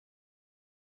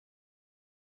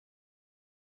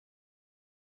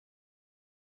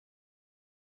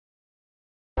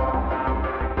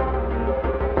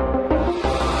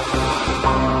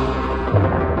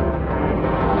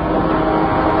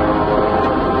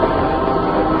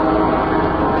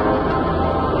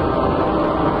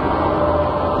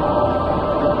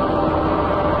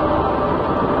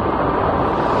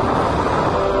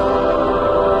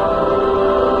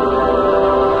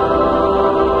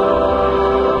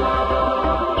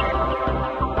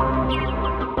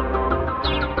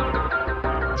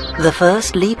The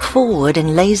first leap forward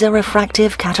in laser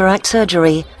refractive cataract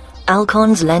surgery,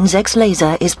 Alcon's LensX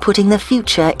laser is putting the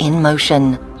future in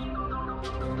motion.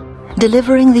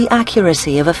 Delivering the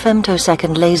accuracy of a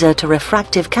femtosecond laser to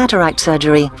refractive cataract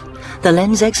surgery, the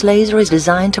LensX laser is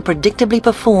designed to predictably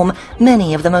perform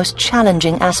many of the most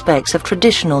challenging aspects of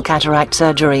traditional cataract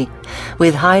surgery,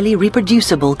 with highly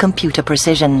reproducible computer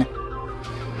precision.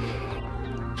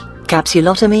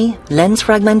 Capsulotomy, lens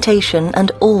fragmentation,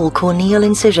 and all corneal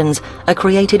incisions are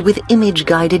created with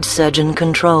image-guided surgeon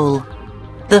control.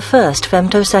 The first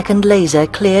femtosecond laser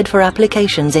cleared for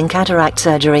applications in cataract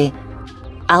surgery.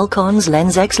 Alcon's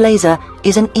LensX laser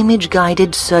is an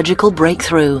image-guided surgical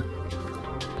breakthrough.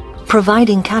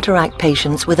 Providing cataract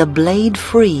patients with a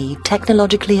blade-free,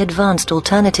 technologically advanced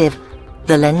alternative,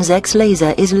 the LensX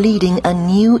laser is leading a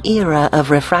new era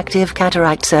of refractive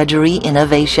cataract surgery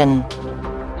innovation.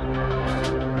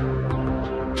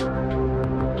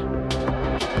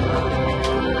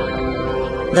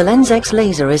 The LensX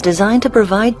laser is designed to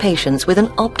provide patients with an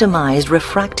optimized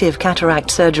refractive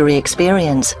cataract surgery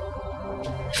experience.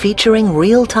 Featuring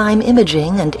real-time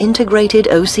imaging and integrated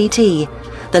OCT,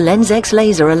 the LensX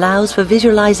laser allows for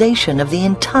visualization of the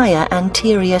entire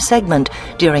anterior segment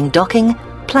during docking,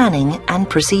 planning, and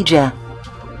procedure.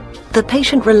 The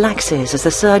patient relaxes as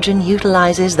the surgeon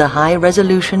utilizes the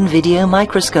high-resolution video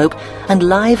microscope and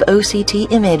live OCT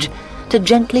image to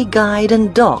gently guide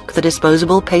and dock the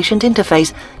disposable patient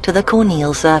interface to the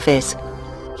corneal surface.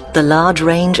 The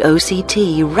large-range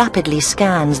OCT rapidly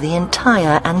scans the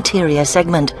entire anterior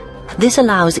segment. This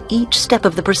allows each step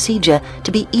of the procedure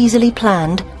to be easily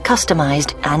planned,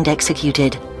 customized, and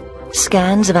executed.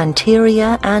 Scans of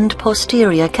anterior and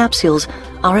posterior capsules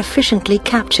are efficiently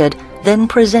captured, then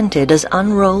presented as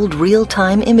unrolled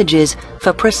real-time images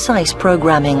for precise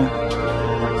programming.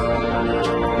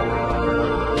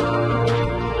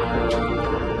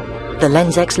 The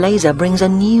LensX laser brings a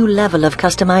new level of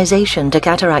customization to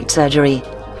cataract surgery,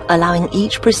 allowing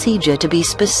each procedure to be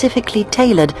specifically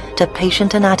tailored to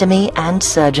patient anatomy and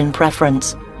surgeon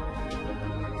preference.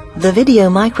 The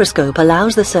video microscope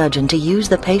allows the surgeon to use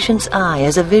the patient's eye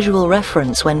as a visual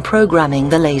reference when programming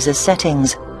the laser's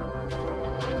settings.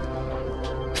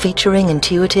 Featuring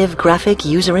intuitive graphic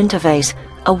user interface,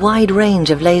 a wide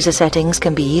range of laser settings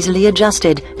can be easily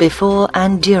adjusted before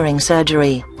and during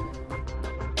surgery.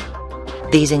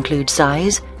 These include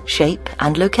size, shape,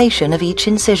 and location of each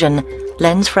incision,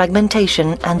 lens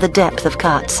fragmentation, and the depth of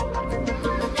cuts.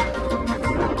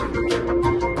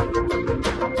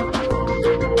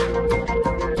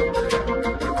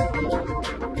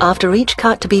 After each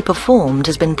cut to be performed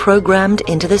has been programmed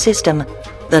into the system,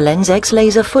 the LensX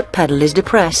laser foot pedal is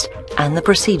depressed and the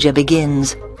procedure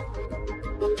begins.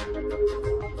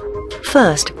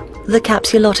 First, the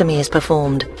capsulotomy is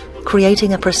performed,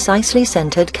 creating a precisely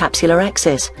centered capsular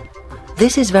axis.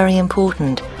 This is very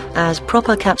important, as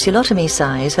proper capsulotomy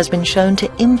size has been shown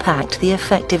to impact the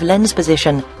effective lens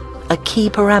position, a key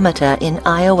parameter in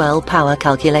IOL power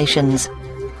calculations.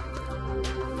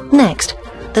 Next,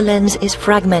 the lens is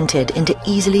fragmented into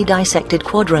easily dissected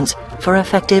quadrants for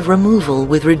effective removal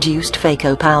with reduced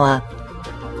phaco power.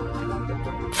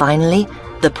 Finally,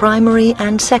 the primary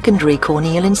and secondary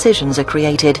corneal incisions are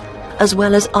created, as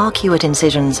well as arcuate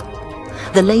incisions.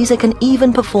 The laser can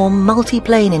even perform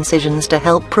multi-plane incisions to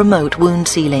help promote wound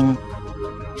sealing.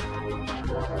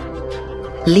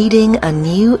 Leading a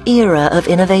new era of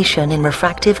innovation in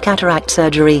refractive cataract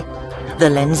surgery, the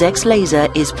LensX laser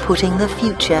is putting the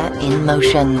future in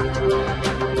motion.